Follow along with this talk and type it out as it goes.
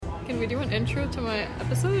Can we do an intro to my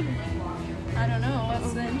episode? I don't know.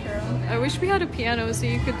 What's the intro? I wish we had a piano so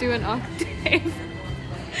you could do an octave.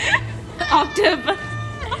 Octave. Oh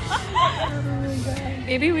my god.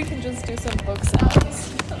 Maybe we can just do some book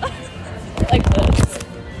sounds. Like this.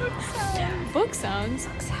 Book sounds?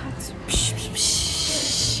 Book sounds.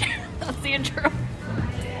 That's the intro.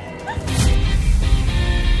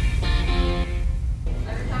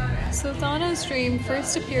 Sultana's Dream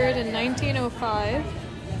first appeared in 1905,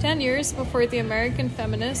 10 years before the American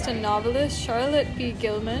feminist and novelist Charlotte P.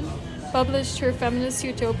 Gilman published her feminist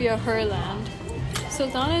utopia Herland.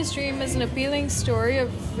 Sultana's Dream is an appealing story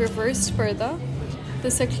of reversed Purdah, the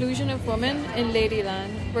seclusion of women in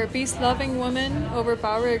Ladyland, where peace-loving women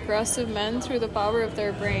overpower aggressive men through the power of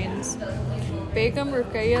their brains. Begum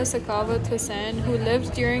Rokeya Sahkawat Hossain, who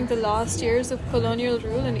lived during the last years of colonial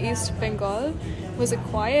rule in East Bengal, was a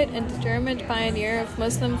quiet and determined pioneer of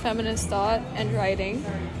Muslim feminist thought and writing,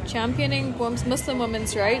 championing Muslim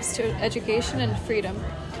women's rights to education and freedom.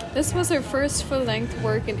 This was her first full-length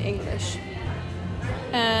work in English.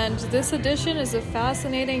 And this edition is a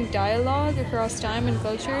fascinating dialogue across time and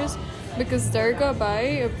cultures because Durga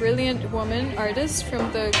Bai, a brilliant woman artist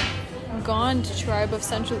from the Gond tribe of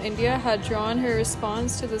central India, had drawn her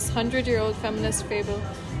response to this 100-year-old feminist fable.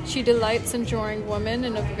 She delights in drawing women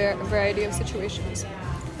in a variety of situations.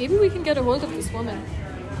 Maybe we can get a hold of this woman.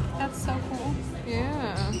 That's so cool.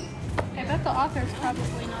 Yeah. I bet the author's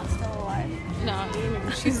probably not still alive. No,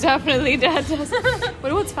 she's definitely dead.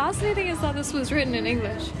 But what's fascinating is that this was written in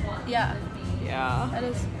English. Yeah. Yeah. That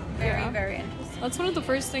is very interesting. That's one of the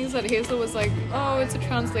first things that Hazel was like, oh, it's a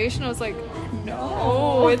translation. I was like,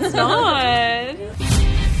 no, it's not.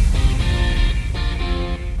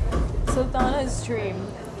 Sultana's Dream.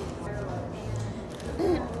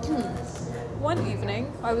 One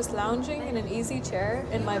evening, I was lounging in an easy chair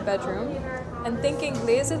in my bedroom and thinking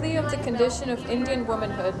lazily of the condition of Indian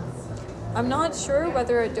womanhood. I'm not sure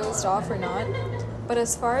whether I dozed off or not, but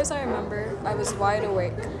as far as I remember, I was wide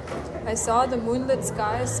awake. I saw the moonlit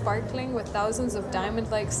sky sparkling with thousands of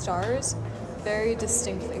diamond-like stars very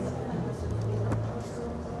distinctly.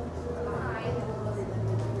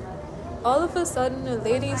 All of a sudden, a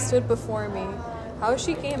lady stood before me. How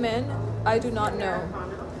she came in, I do not know.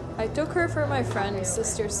 I took her for my friend,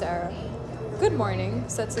 Sister Sarah. "Good morning,"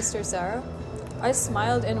 said Sister Sarah. I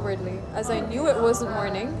smiled inwardly, as I knew it wasn't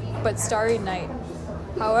morning, but starry night.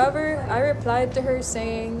 However, I replied to her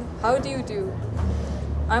saying, "How do you do?"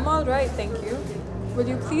 "I'm all right, thank you. Will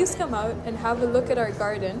you please come out and have a look at our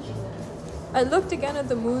garden?" I looked again at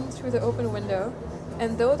the moon through the open window,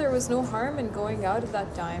 and though there was no harm in going out at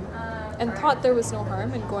that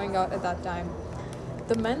time,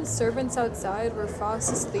 the men servants outside were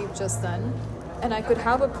fast asleep just then, and I could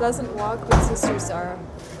have a pleasant walk with Sister Sarah.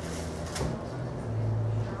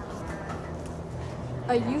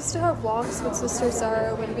 I used to have walks with Sister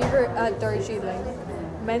Sarah when we were at Darjeeling.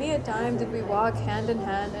 Many a time did we walk hand in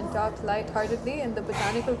hand and talk light-heartedly in the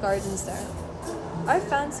botanical gardens there. I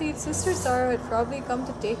fancied Sister Sarah had probably come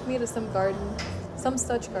to take me to some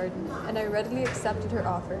such garden, and I readily accepted her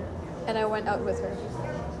offer, and I went out with her.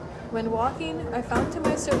 When walking, I found to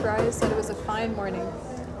my surprise that it was a fine morning.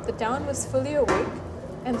 The town was fully awake,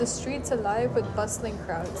 and the streets alive with bustling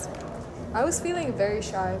crowds. I was feeling very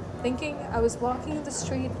shy, thinking I was walking the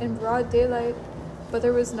street in broad daylight, but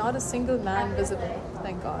there was not a single man visible,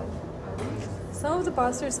 thank God. Some of the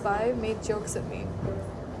passers-by made jokes at me.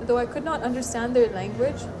 Though I could not understand their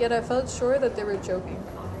language, yet I felt sure that they were joking.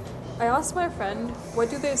 I asked my friend, "What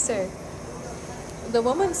do they say?" "The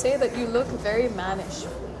women say that you look very mannish."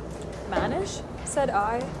 "Mannish?" said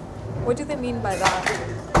I. "What do they mean by that?"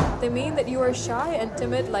 "They mean that you are shy and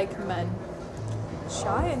timid like men."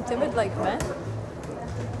 Shy and timid like men?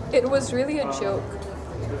 It was really a joke.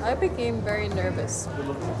 I became very nervous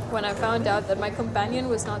when I found out that my companion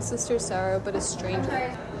was not Sister Sarah but a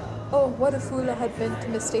stranger. Oh, what a fool I had been to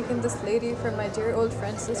mistaken this lady for my dear old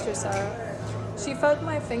friend Sister Sarah. She felt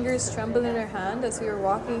my fingers tremble in her hand as we were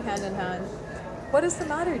walking hand in hand. "What is the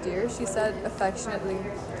matter, dear?" she said affectionately.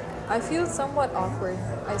 "I feel somewhat awkward,"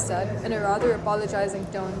 I said in a rather apologizing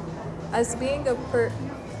tone, as being a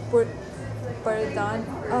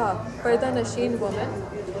Pardanashin woman,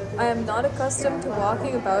 I am not accustomed to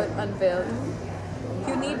walking about unveiled.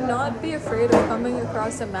 "You need not be afraid of coming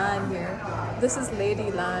across a man here. This is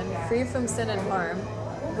Ladyland, free from sin and harm.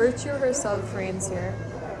 Virtue herself reigns here."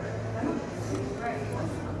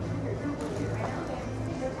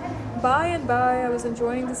 By and by, I was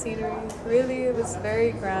enjoying the scenery. Really, it was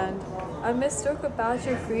very grand. I mistook a patch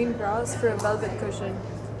of green grass for a velvet cushion.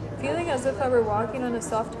 Feeling as if I were walking on a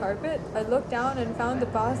soft carpet, I looked down and found the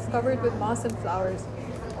path covered with moss and flowers.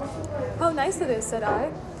 How nice it is, said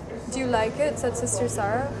I. Do you like it? Said Sister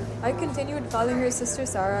Sarah. I continued calling her Sister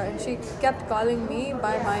Sarah, and she kept calling me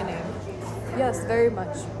by my name. Yes, very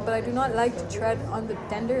much, but I do not like to tread on the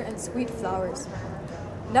tender and sweet flowers.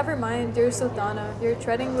 Never mind, dear Sultana, your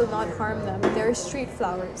treading will not harm them. They are street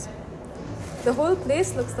flowers. The whole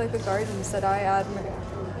place looks like a garden, said I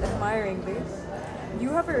admiringly.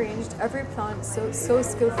 You have arranged every plant so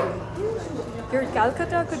skillfully. Your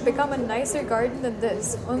Calcutta could become a nicer garden than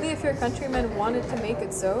this, only if your countrymen wanted to make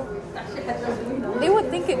it so. They would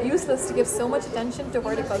think it useless to give so much attention to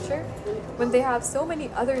horticulture when they have so many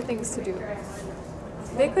other things to do.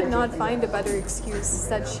 They could not find a better excuse,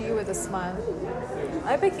 said she with a smile.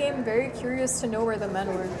 I became very curious to know where the men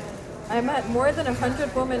were. I met more than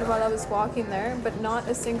 100 women while I was walking there, but not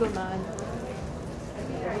a single man.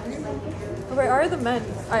 Where are the men?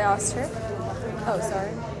 I asked her. Oh,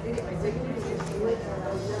 sorry.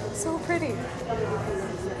 So pretty.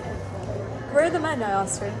 Where are the men? I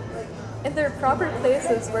asked her. In their proper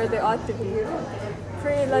places where they ought to be.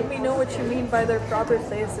 Pray let me know what you mean by their proper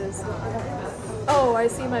places. Oh, I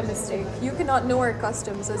see my mistake. You cannot know our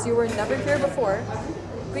customs, as you were never here before.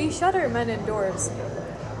 We shut our men indoors,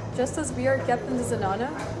 just as we are kept in the zanana.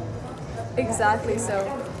 Exactly so.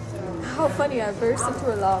 How funny, I burst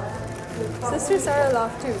into a laugh. Sister Sarah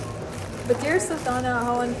laughed too. But dear Sultana,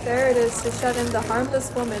 how unfair it is to shut in the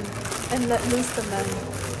harmless woman and let loose the men.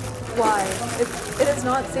 Why? It is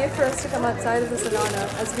not safe for us to come outside of the zanana,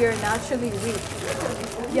 as we are naturally weak.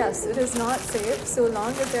 Yes, it is not safe so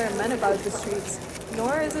long as there are men about the streets,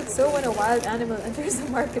 nor is it so when a wild animal enters the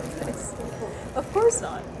marketplace. Of course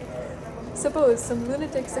not. Suppose some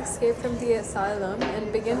lunatics escape from the asylum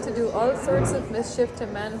and begin to do all sorts of mischief to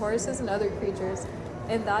men, horses, and other creatures.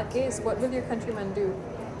 In that case, what will your countrymen do?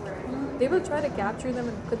 They will try to capture them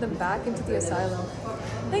and put them back into the asylum.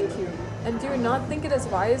 Thank you. And do you not think it is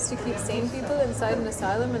wise to keep sane people inside an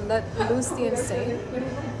asylum and let loose the insane?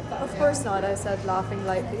 Of course not, I said, laughing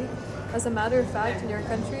lightly. As a matter of fact, in your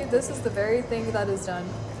country, this is the very thing that is done.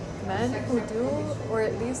 Men who do, or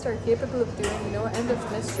at least are capable of doing, no end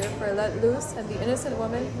of mischief are let loose, and the innocent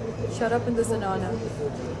woman shut up in the zanana.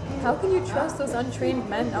 How can you trust those untrained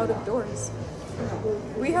men out of doors?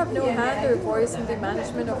 We have no hand or voice in the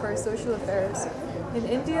management of our social affairs. In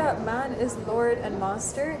India, man is lord and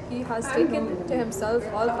master. He has taken to himself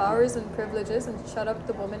all powers and privileges and shut up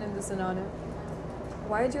the woman in the zanana.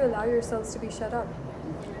 Why do you allow yourselves to be shut up?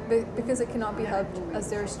 Because it cannot be helped, as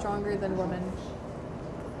they are stronger than women.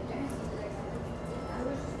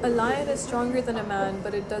 A lion is stronger than a man,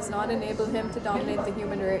 but it does not enable him to dominate the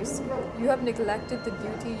human race. You have neglected the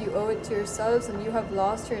duty you owe it to yourselves, and you have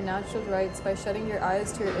lost your natural rights by shutting your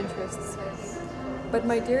eyes to your interests. But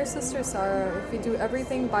my dear Sister Sarah, if we do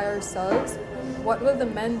everything by ourselves, what will the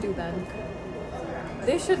men do then?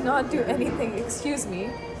 They should not do anything, excuse me.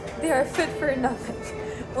 They are fit for nothing.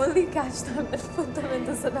 Only catch them and put them in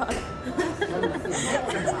the zanana.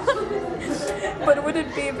 But would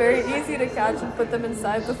it be very easy to catch and put them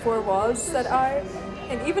inside the four walls, said I?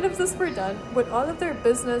 And even if this were done, would all of their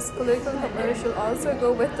business, political, commercial also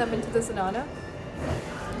go with them into the zanana?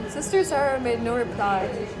 Sister Sarah made no reply.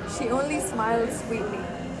 She only smiled sweetly.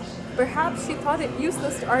 Perhaps she thought it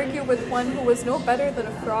useless to argue with one who was no better than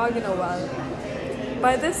a frog in a well.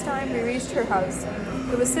 By this time we reached her house.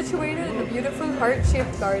 It was situated in a beautiful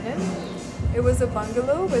heart-shaped garden. It was a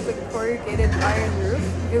bungalow with a corrugated iron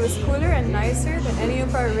roof. It was cooler and nicer than any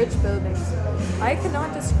of our rich buildings. I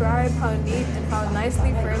cannot describe how neat and how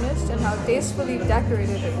nicely furnished and how tastefully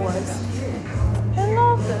decorated it was. I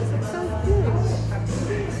love this. It's so cute.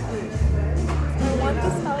 I want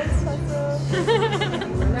this house.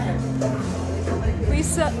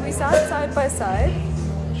 We sat side by side.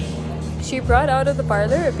 She brought out of the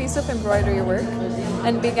parlor a piece of embroidery work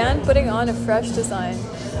and began putting on a fresh design.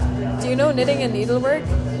 Do you know knitting and needlework?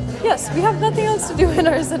 Yes, we have nothing else to do in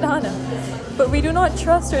our zanana. But we do not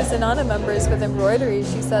trust our zanana members with embroidery,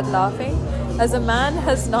 she said, laughing, as a man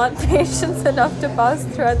has not patience enough to pass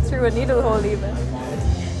thread through a needle hole even.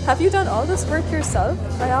 Have you done all this work yourself?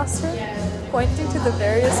 I asked her, pointing to the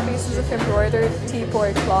various pieces of embroidered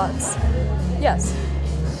teapot cloths. Yes.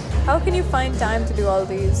 How can you find time to do all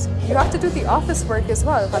these? You have to do the office work as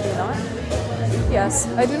well, have you not? Yes,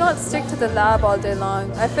 I do not stick to the lab all day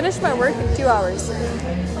long. I finish my work in 2 hours.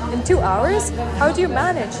 In 2 hours? How do you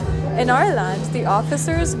manage? In our land, the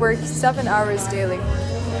officers work 7 hours daily.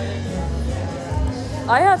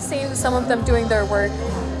 I have seen some of them doing their work.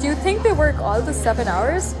 Do you think they work all the 7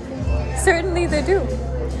 hours? Certainly they do.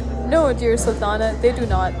 No, dear Sultana, they do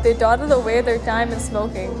not. They dawdle away their time in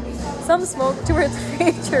smoking. Some smoke 2 or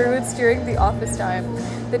 3 cheroots during the office time.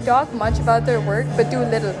 They talk much about their work but do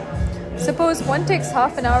little. Suppose one takes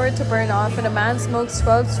half an hour to burn off and a man smokes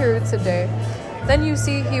 12 cheroots a day. Then you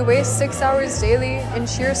see he wastes 6 hours daily in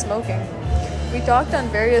sheer smoking. We talked on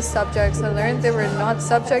various subjects and learned they were not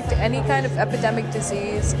subject to any kind of epidemic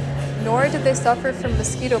disease, nor did they suffer from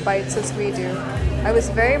mosquito bites as we do. I was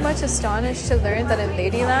very much astonished to learn that in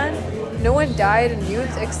Ladyland, no one died in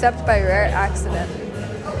youth except by rare accident.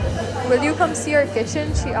 "Will you come see our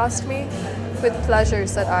kitchen?" she asked me. "With pleasure,"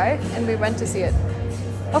 said I, and we went to see it.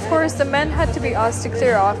 Of course, the men had to be asked to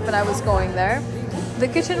clear off when I was going there. The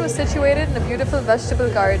kitchen was situated in a beautiful vegetable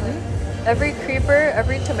garden. Every creeper,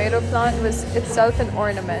 every tomato plant was itself an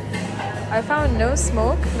ornament. I found no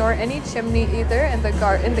smoke, nor any chimney either in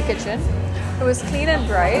the kitchen. It was clean and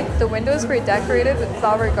bright. The windows were decorated with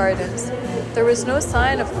flower gardens. There was no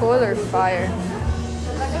sign of coal or fire.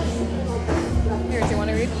 Here, do you want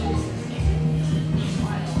to read?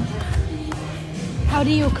 How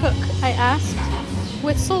do you cook? I asked.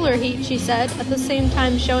 With solar heat, she said, at the same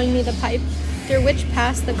time showing me the pipe, through which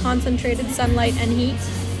passed the concentrated sunlight and heat.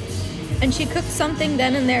 And she cooked something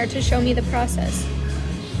then and there to show me the process.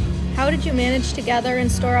 How did you manage to gather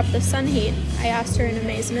and store up the sun heat? I asked her in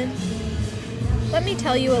amazement. Let me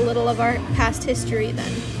tell you a little of our past history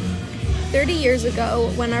then. 30 years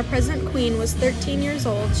ago, when our present queen was 13 years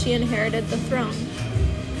old, she inherited the throne.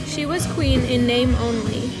 She was queen in name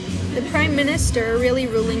only, the prime minister really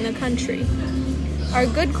ruling the country. Our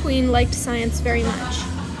good queen liked science very much.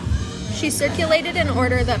 She circulated an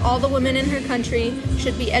order that all the women in her country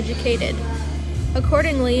should be educated.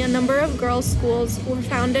 Accordingly, a number of girls' schools were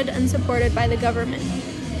founded and supported by the government.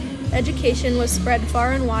 Education was spread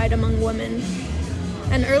far and wide among women.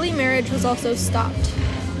 And early marriage was also stopped.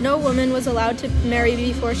 No woman was allowed to marry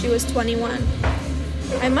before she was 21.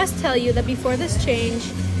 I must tell you that before this change,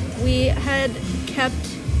 we had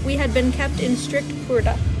been kept in strict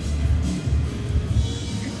purdah.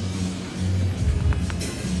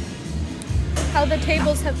 How the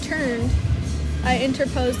tables have turned, I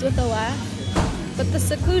interposed with a laugh. But the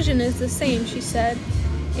seclusion is the same, she said.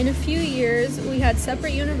 In a few years, we had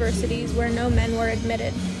separate universities where no men were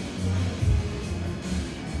admitted.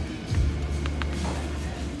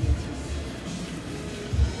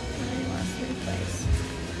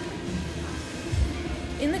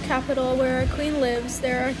 In the capital where our queen lives,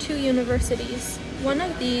 there are 2 universities. One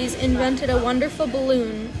of these invented a wonderful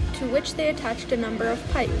balloon to which they attached a number of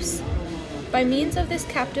pipes. By means of this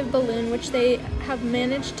captive balloon, which they have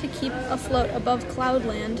managed to keep afloat above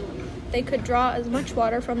cloudland, they could draw as much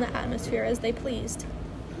water from the atmosphere as they pleased.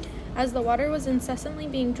 As the water was incessantly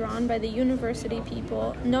being drawn by the university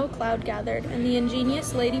people, no cloud gathered, and the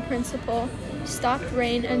ingenious lady principal stopped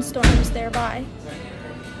rain and storms thereby.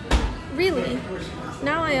 Really?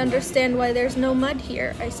 Now I understand why there's no mud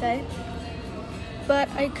here, I say. But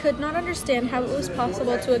I could not understand how it was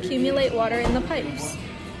possible to accumulate water in the pipes.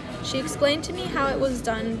 She explained to me how it was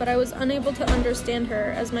done, but I was unable to understand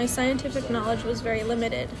her, as my scientific knowledge was very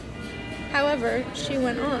limited. However, she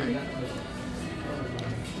went on.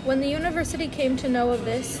 When the university came to know of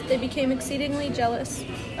this, they became exceedingly jealous.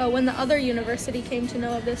 When the other university came to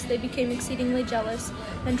know of this, they became exceedingly jealous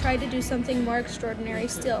and tried to do something more extraordinary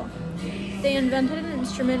still. They invented an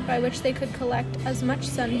instrument by which they could collect as much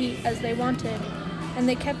sun heat as they wanted, and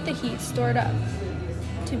they kept the heat stored up,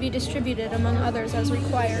 to be distributed among others as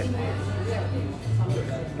required.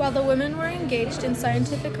 While the women were engaged in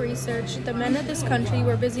scientific research, the men of this country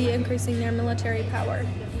were busy increasing their military power.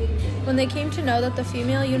 When they came to know that the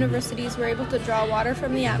female universities were able to draw water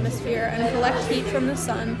from the atmosphere and collect heat from the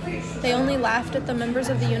sun, they only laughed at the members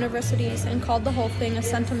of the universities and called the whole thing a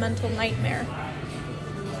sentimental nightmare.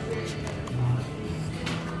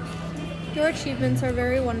 Your achievements are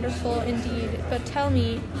very wonderful indeed, but tell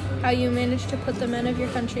me how you managed to put the men of your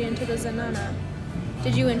country into the zenana.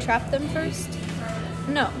 Did you entrap them first?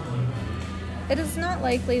 No. It is not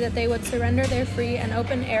likely that they would surrender their free and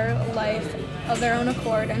open-air life of their own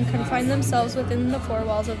accord and confine themselves within the 4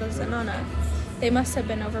 walls of the zenana. They must have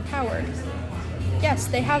been overpowered. Yes,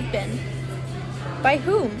 they have been. By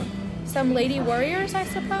whom? Some lady warriors, I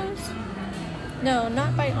suppose? No,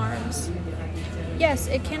 not by arms. Yes,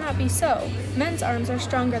 it cannot be so. Men's arms are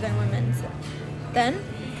stronger than women's. Then?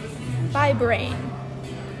 By brain.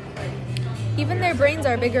 Even their brains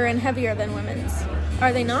are bigger and heavier than women's.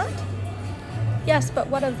 Are they not? Yes, but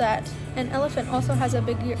what of that? An elephant also has a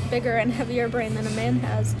bigger and heavier brain than a man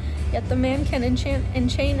has, yet the man can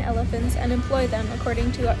enchain elephants and employ them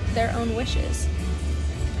according to their own wishes.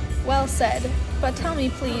 Well said, but tell me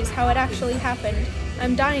please how it actually happened.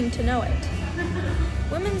 I'm dying to know it.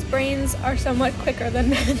 Women's brains are somewhat quicker than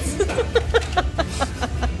men's.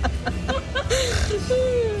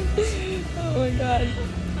 Oh my god.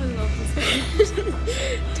 I love this game.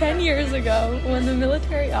 10 years ago, when the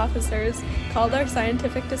military officers called our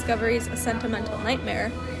scientific discoveries a sentimental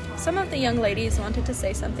nightmare, some of the young ladies wanted to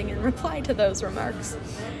say something in reply to those remarks.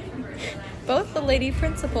 Both the lady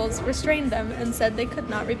principals restrained them and said they could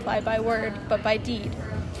not reply by word, but by deed,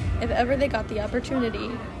 if ever they got the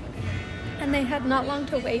opportunity. And they had not long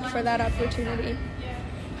to wait for that opportunity.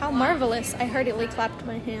 How marvelous! I heartily clapped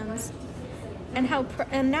my hands.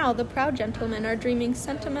 And now the proud gentlemen are dreaming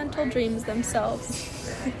sentimental dreams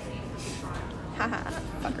themselves. Haha,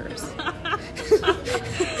 fuckers.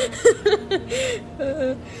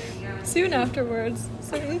 Soon afterwards,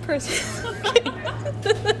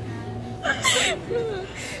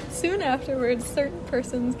 certain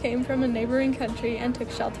persons came from a neighboring country and took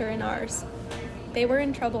shelter in ours. They were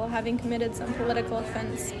in trouble, having committed some political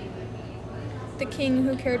offense. The king,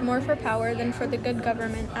 who cared more for power than for the good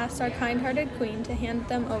government, asked our kind-hearted queen to hand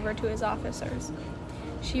them over to his officers.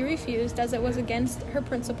 She refused, as it was against her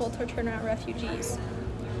principle to turn out refugees.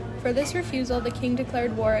 For this refusal, the king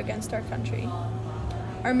declared war against our country.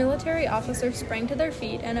 Our military officers sprang to their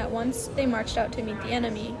feet, and at once they marched out to meet the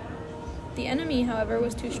enemy. The enemy, however,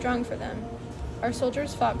 was too strong for them. Our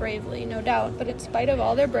soldiers fought bravely, no doubt, but in spite of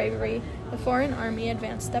all their bravery, the foreign army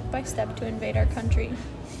advanced step by step to invade our country.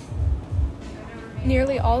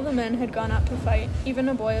 Nearly all the men had gone out to fight. Even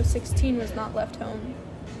a boy of 16 was not left home.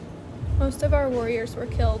 Most of our warriors were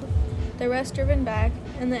killed, the rest driven back,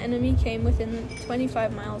 and the enemy came within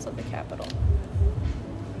 25 miles of the capital.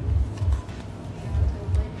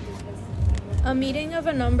 A meeting of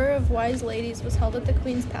a number of wise ladies was held at the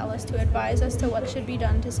Queen's palace to advise as to what should be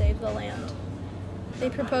done to save the land. They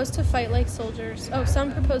proposed to fight like soldiers.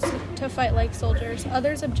 Some proposed to fight like soldiers.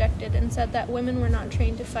 Others objected and said that women were not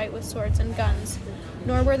trained to fight with swords and guns,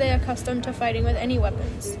 nor were they accustomed to fighting with any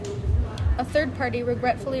weapons. A third party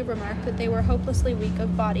regretfully remarked that they were hopelessly weak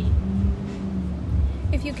of body.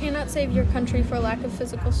 If you cannot save your country for lack of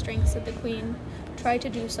physical strength, said the Queen, try to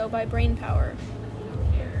do so by brain power.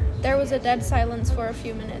 There was a dead silence for a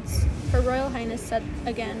few minutes. Her Royal Highness said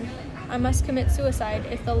again, I must commit suicide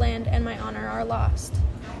if the land and my honor are lost.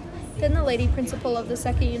 Then the lady principal of the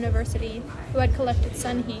second university, who had collected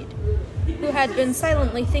sun heat, who had been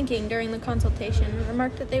silently thinking during the consultation,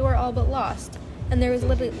 remarked that they were all but lost, and there was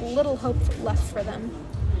little hope left for them.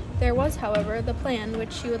 There was, however, the plan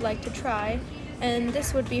which she would like to try, and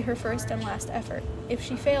this would be her first and last effort. If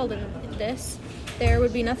she failed in this, there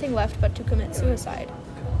would be nothing left but to commit suicide.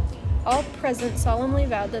 All present solemnly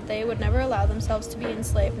vowed that they would never allow themselves to be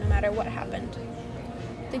enslaved no matter what happened.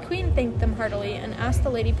 The Queen thanked them heartily and asked the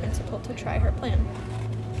lady principal to try her plan.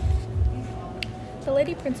 The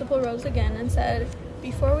lady principal rose again and said,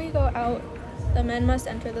 Before we go out, the men must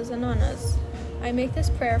enter the zananas. I make this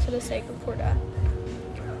prayer for the sake of Purda.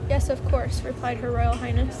 Yes, of course, replied Her Royal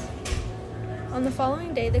Highness. On the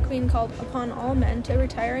following day, the Queen called upon all men to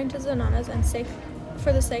retire into zananas and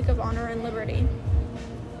for the sake of honor and liberty.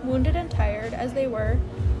 Wounded and tired as they were,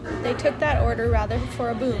 they took that order rather for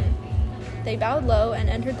a boon. They bowed low and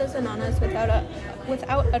entered the zananas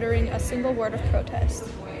without uttering a single word of protest.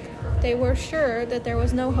 They were sure that there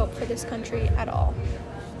was no hope for this country at all.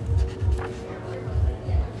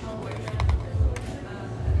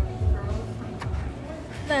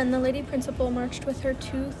 Then the lady principal marched with her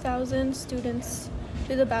 2,000 students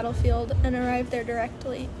to the battlefield and arriving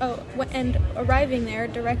there,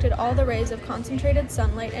 directed all the rays of concentrated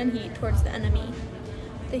sunlight and heat towards the enemy.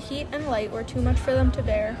 The heat and light were too much for them to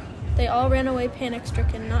bear. They all ran away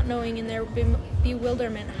panic-stricken, not knowing in their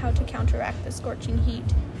bewilderment how to counteract the scorching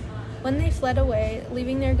heat. When they fled away,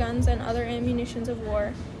 leaving their guns and other ammunitions of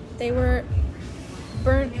war, they were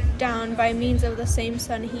burnt down by means of the same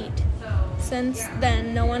sun heat. Since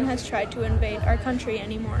then, no one has tried to invade our country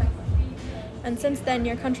anymore. And since then,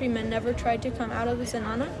 your countrymen never tried to come out of the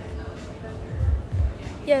Zenana?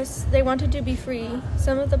 Yes, they wanted to be free.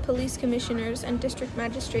 Some of the police commissioners and district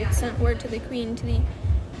magistrates sent word to the Queen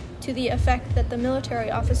to the effect that the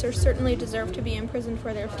military officers certainly deserved to be imprisoned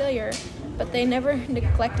for their failure, but they never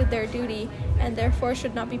neglected their duty and therefore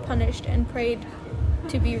should not be punished, and prayed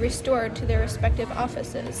to be restored to their respective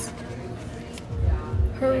offices.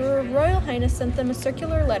 Her Royal Highness sent them a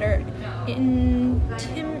circular letter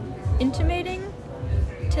intimating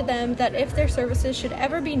to them that if their services should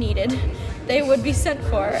ever be needed, they would be sent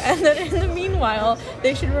for, and that in the meanwhile,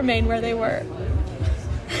 they should remain where they were.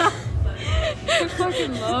 I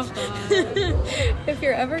fucking love that. If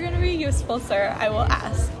you're ever going to be useful, sir, I will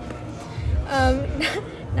ask.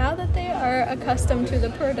 Now that they are accustomed to the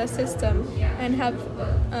purdah system and have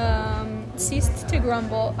ceased to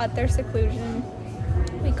grumble at their seclusion,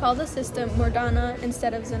 we call the system Murdana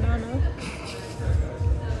instead of Zanana.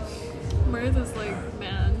 Mirth is like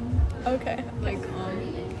man. Okay. Like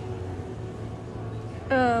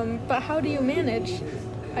But how do you manage,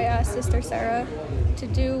 I asked Sister Sarah, to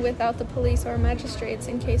do without the police or magistrates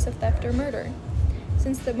in case of theft or murder?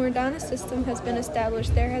 Since the Murdana system has been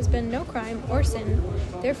established, there has been no crime or sin.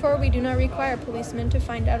 Therefore, we do not require policemen to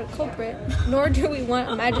find out a culprit, nor do we want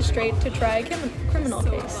a magistrate to try a criminal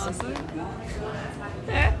case. Classic.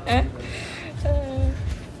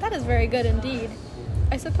 That is very good indeed.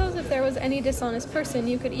 I suppose if there was any dishonest person,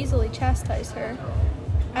 you could easily chastise her.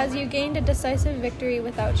 As you gained a decisive victory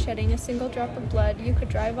without shedding a single drop of blood, you could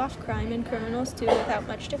drive off crime and criminals too without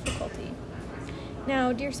much difficulty.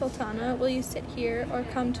 Now, dear Sultana, will you sit here or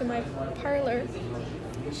come to my parlor?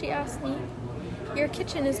 She asked me. Your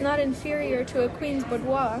kitchen is not inferior to a queen's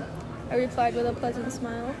boudoir, I replied with a pleasant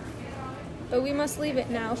smile. But we must leave it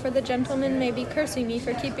now, for the gentlemen may be cursing me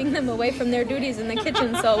for keeping them away from their duties in the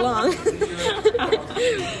kitchen so long.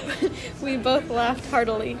 We both laughed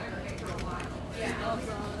heartily.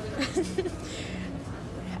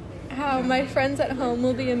 How my friends at home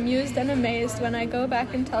will be amused and amazed when I go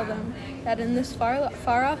back and tell them that in this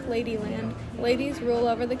far-off ladyland, ladies rule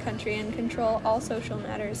over the country and control all social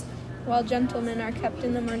matters, while gentlemen are kept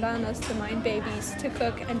in the Murdanas to mind babies, to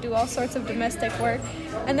cook, and do all sorts of domestic work,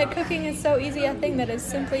 and that cooking is so easy a thing that it is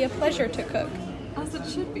simply a pleasure to cook. As it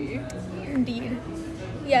should be. Indeed.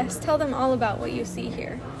 Yes, tell them all about what you see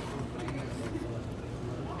here.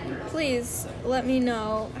 Please let me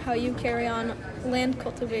know how you carry on land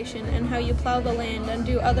cultivation and how you plow the land and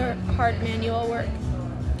do other hard manual work.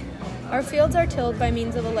 Our fields are tilled by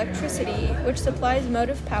means of electricity, which supplies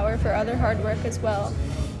motive power for other hard work as well,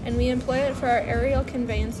 and we employ it for our aerial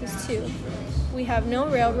conveyances too. We have no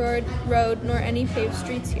railroad, road, nor any paved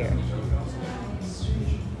streets here.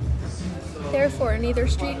 Therefore, neither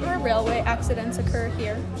street nor railway accidents occur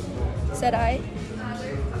here, said I.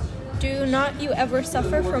 Do not you ever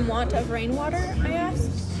suffer from want of rainwater? I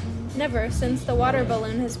asked. Never, since the water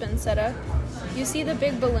balloon has been set up. You see the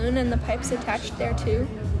big balloon and the pipes attached thereto?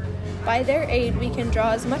 By their aid we can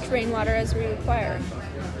draw as much rainwater as we require.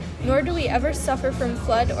 Nor do we ever suffer from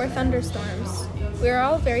flood or thunderstorms. We are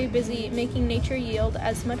all very busy making nature yield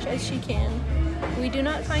as much as she can. We do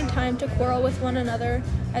not find time to quarrel with one another,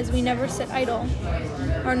 as we never sit idle.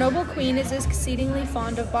 Our noble queen is exceedingly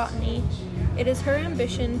fond of botany. It is her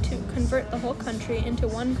ambition to convert the whole country into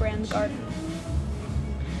one grand garden.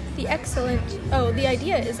 The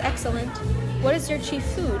idea is excellent. What is your chief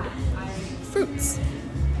food? Fruits.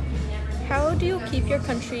 How do you keep your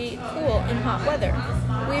country cool in hot weather?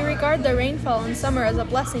 We regard the rainfall in summer as a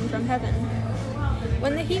blessing from heaven.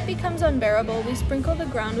 When the heat becomes unbearable, we sprinkle the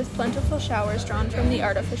ground with plentiful showers drawn from the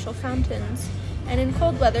artificial fountains, and in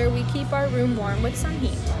cold weather we keep our room warm with sun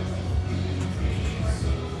heat.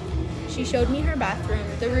 She showed me her bathroom,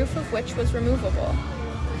 the roof of which was removable.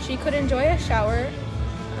 She could enjoy a shower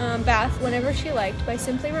bath whenever she liked by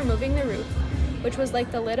simply removing the roof, which was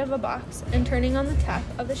like the lid of a box, and turning on the tap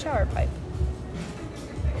of the shower pipe.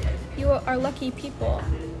 You are lucky people,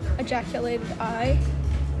 ejaculated I.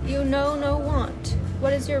 You know no want.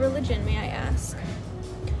 What is your religion, may I ask?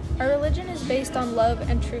 Our religion is based on love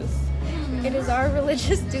and truth. It is our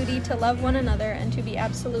religious duty to love one another and to be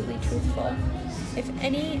absolutely truthful. If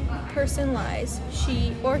any person lies,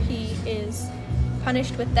 she or he is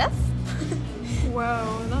punished with death?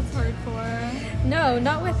 Wow, that's hardcore. No,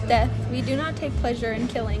 not with death. We do not take pleasure in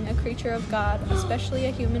killing a creature of God, especially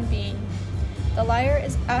a human being. The liar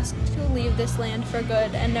is asked to leave this land for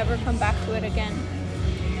good and never come back to it again.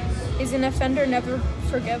 Is an offender never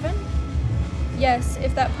forgiven? Yes,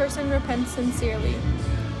 if that person repents sincerely.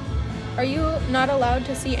 Are you not allowed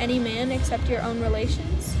to see any man except your own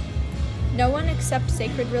relations? No one except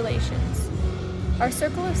sacred relations. Our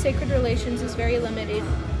circle of sacred relations is very limited.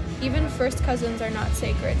 Even first cousins are not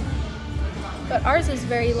sacred. But ours is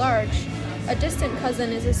very large. A distant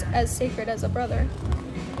cousin is as sacred as a brother.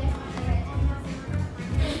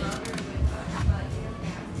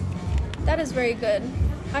 That is very good.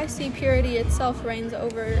 I see purity itself reigns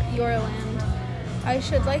over your land. I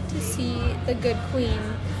should like to see the good queen,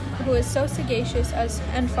 who is so sagacious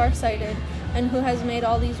and far-sighted, and who has made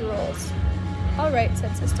all these rules. All right,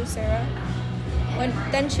 said Sister Sarah.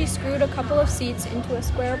 Then she screwed a couple of seats into a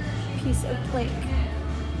square piece of plank.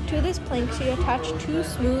 To this plank she attached 2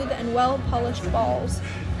 smooth and well-polished balls.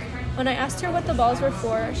 When I asked her what the balls were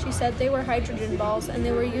for, she said they were hydrogen balls and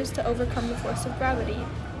they were used to overcome the force of gravity.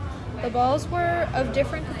 The balls were of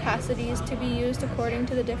different capacities to be used according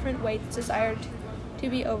to the different weights desired to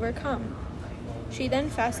be overcome. She then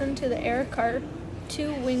fastened to the air car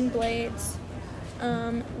 2 wing blades,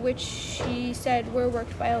 which she said were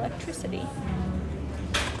worked by electricity.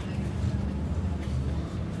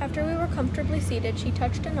 After we were comfortably seated, she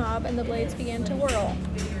touched a knob and the blades began to whirl,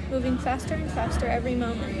 moving faster and faster every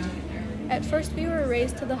moment. At first we were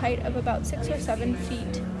raised to the height of about 6 or 7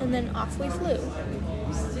 feet, and then off we flew.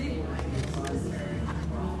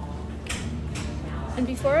 And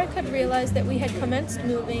before I could realize that we had commenced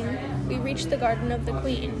moving, we reached the Garden of the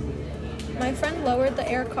Queen. My friend lowered the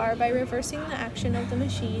air car by reversing the action of the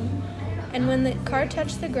machine, and when the car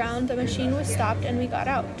touched the ground, the machine was stopped and we got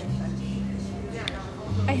out.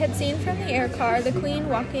 I had seen from the air car the Queen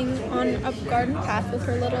walking on a garden path with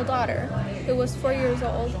her little daughter, who was 4 years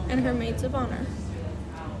old, and her maids of honor.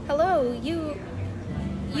 "Hello, you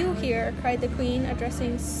here," cried the Queen,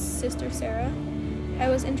 addressing Sister Sarah. I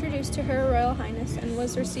was introduced to Her Royal Highness and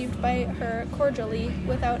was received by her cordially,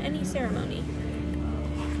 without any ceremony.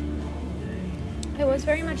 I was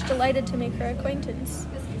very much delighted to make her acquaintance.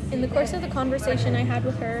 In the course of the conversation I had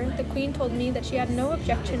with her, the Queen told me that she had no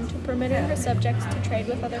objection to permitting her subjects to trade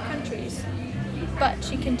with other countries. But,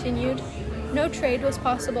 she continued, no trade was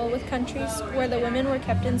possible with countries where the women were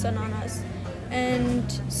kept in zananas,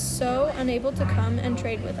 and so unable to come and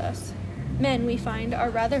trade with us. Men, we find, are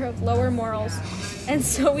rather of lower morals, and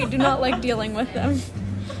so we do not like dealing with them.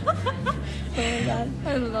 Oh my god.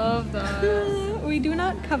 I love that. We do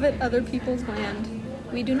not covet other people's land.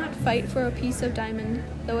 We do not fight for a piece of diamond,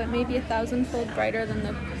 though it may be 1,000-fold brighter than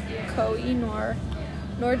the Koh-i-Noor,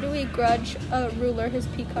 nor do we grudge a ruler his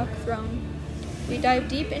peacock throne. We dive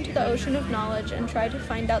deep into the ocean of knowledge and try to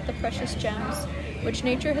find out the precious gems, which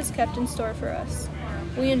nature has kept in store for us.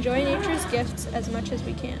 We enjoy nature's gifts as much as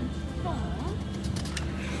we can.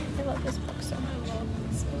 I love this book so much.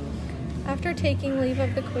 After taking leave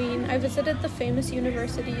of the Queen, I visited the famous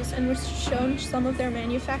universities and was shown some of their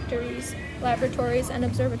manufactories, laboratories, and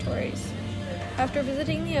observatories. After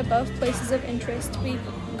visiting the above places of interest, we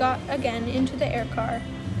got again into the air car,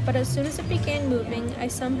 but as soon as it began moving, I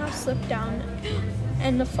somehow slipped down,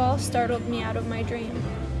 and the fall startled me out of my dream.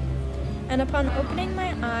 And upon opening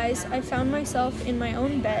my eyes, I found myself in my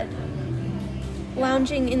own bed,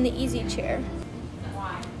 lounging in the easy chair.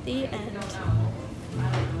 The end.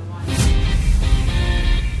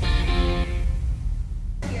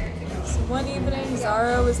 So one evening,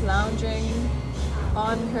 Zara was lounging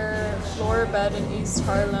on her floor bed in East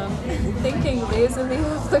Harlem, thinking lazily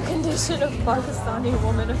of the condition of Pakistani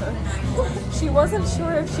womanhood. She wasn't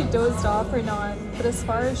sure if she dozed off or not, but as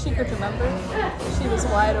far as she could remember, she was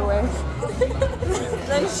wide awake.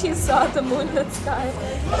 Then she saw the moonlit sky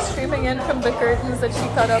streaming in from the curtains that she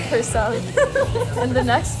cut up herself. And the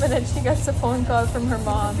next minute, she gets a phone call from her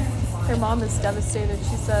mom. Her mom is devastated.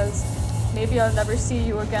 She says, "Maybe I'll never see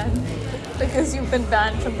you again because you've been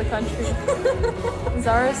banned from the country."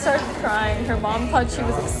 Zara started crying. Her mom thought she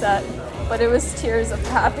was upset, but it was tears of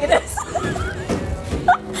happiness.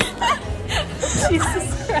 Jesus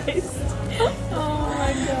Christ. Oh